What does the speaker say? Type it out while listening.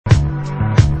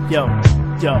yo,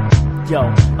 yo, yo.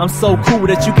 I'm so cool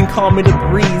that you can call me the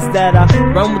breeze, that I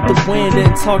run with the wind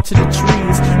and talk to the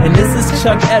trees. And this is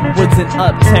Chuck Edwards in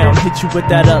Uptown. Hit you with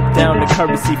that up, down, the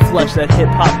currency flush, that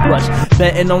hip-hop rush.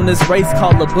 Betting on this race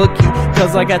called a bookie,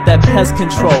 cause I got that pest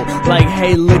control. Like,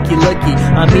 hey, looky, looky,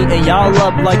 I'm eating y'all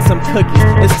up like some cookies.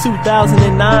 It's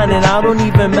 2009 and I don't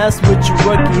even mess with you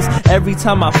rookies. Every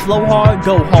time I flow hard,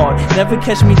 go hard. Never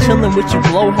catch me chillin' with you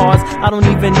blowhards. I don't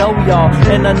even know y'all,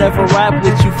 and I never rap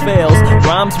with you fails.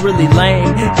 Rhymes really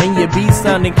lame, and your beat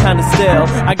sounding kinda stale.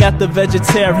 I got the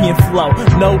vegetarian flow,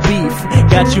 no beef.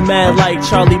 Got you mad like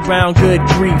Charlie Brown, good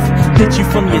grief. Hit you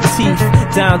from your teeth,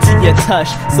 down to your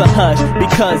tush. So hush,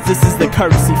 because this is the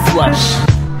currency flush.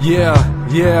 Yeah,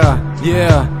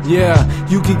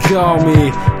 you can call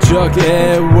me Chuck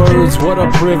Edwards. What a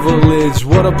privilege,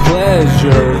 what a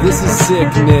pleasure. This is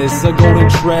sickness, a golden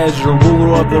treasure,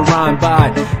 ruler of the rhyme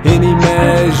by any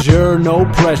measure. No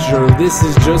pressure, this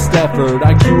is just effort.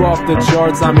 IQ off the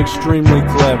charts, I'm extremely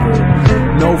clever.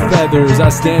 No feathers, I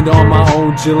stand on my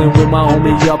own, chillin' with my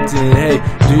homie Upton. Hey,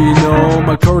 do you know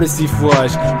my courtesy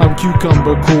flush? I'm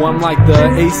cucumber cool, I'm like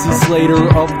the AC Slater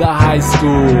of the high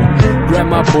school. Grab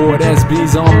my board,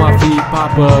 SB's on my feet,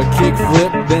 pop a kick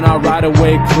flip, then I ride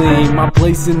away clean. My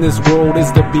place in this world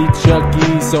is to be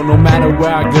Chucky, so no matter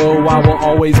where I go, I will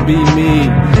always be me.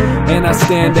 And I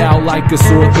stand out like a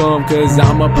sore thumb, cause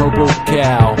I'm a purple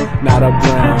cow, not a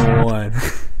brown one.